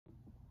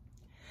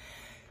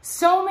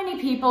So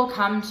many people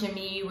come to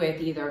me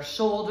with either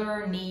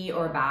shoulder, knee,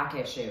 or back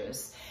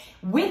issues.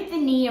 With the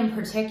knee in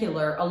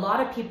particular, a lot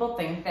of people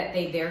think that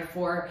they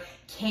therefore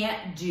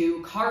can't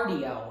do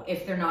cardio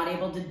if they're not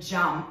able to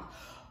jump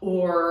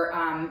or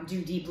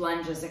do deep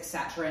lunges,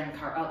 etc., and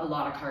a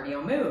lot of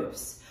cardio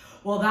moves.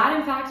 Well, that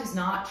in fact is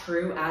not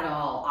true at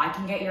all. I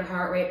can get your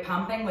heart rate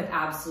pumping with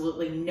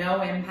absolutely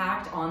no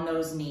impact on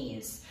those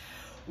knees.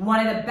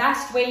 One of the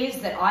best ways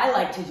that I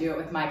like to do it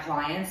with my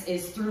clients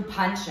is through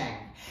punching.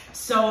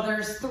 So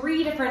there's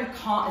 3 different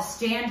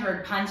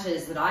standard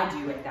punches that I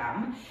do with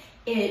them.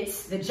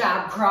 It's the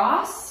jab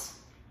cross.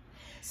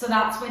 So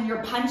that's when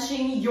you're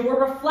punching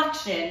your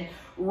reflection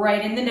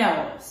right in the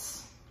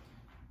nose.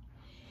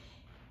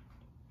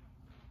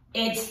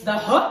 It's the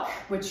hook,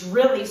 which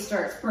really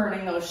starts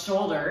burning those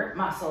shoulder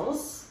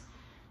muscles.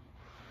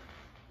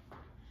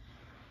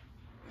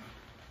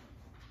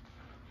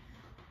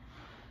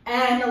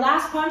 And the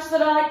last punch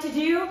that I like to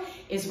do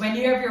is when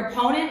you have your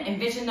opponent,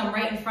 envision them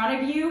right in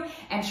front of you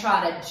and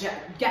try to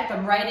get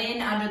them right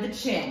in under the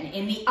chin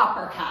in the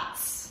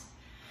uppercuts.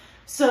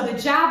 So the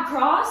jab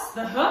cross,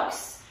 the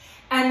hooks,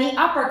 and the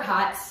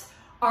uppercuts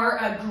are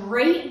a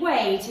great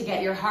way to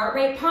get your heart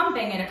rate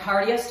pumping in a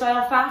cardio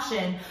style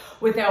fashion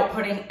without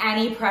putting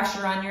any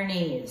pressure on your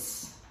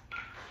knees.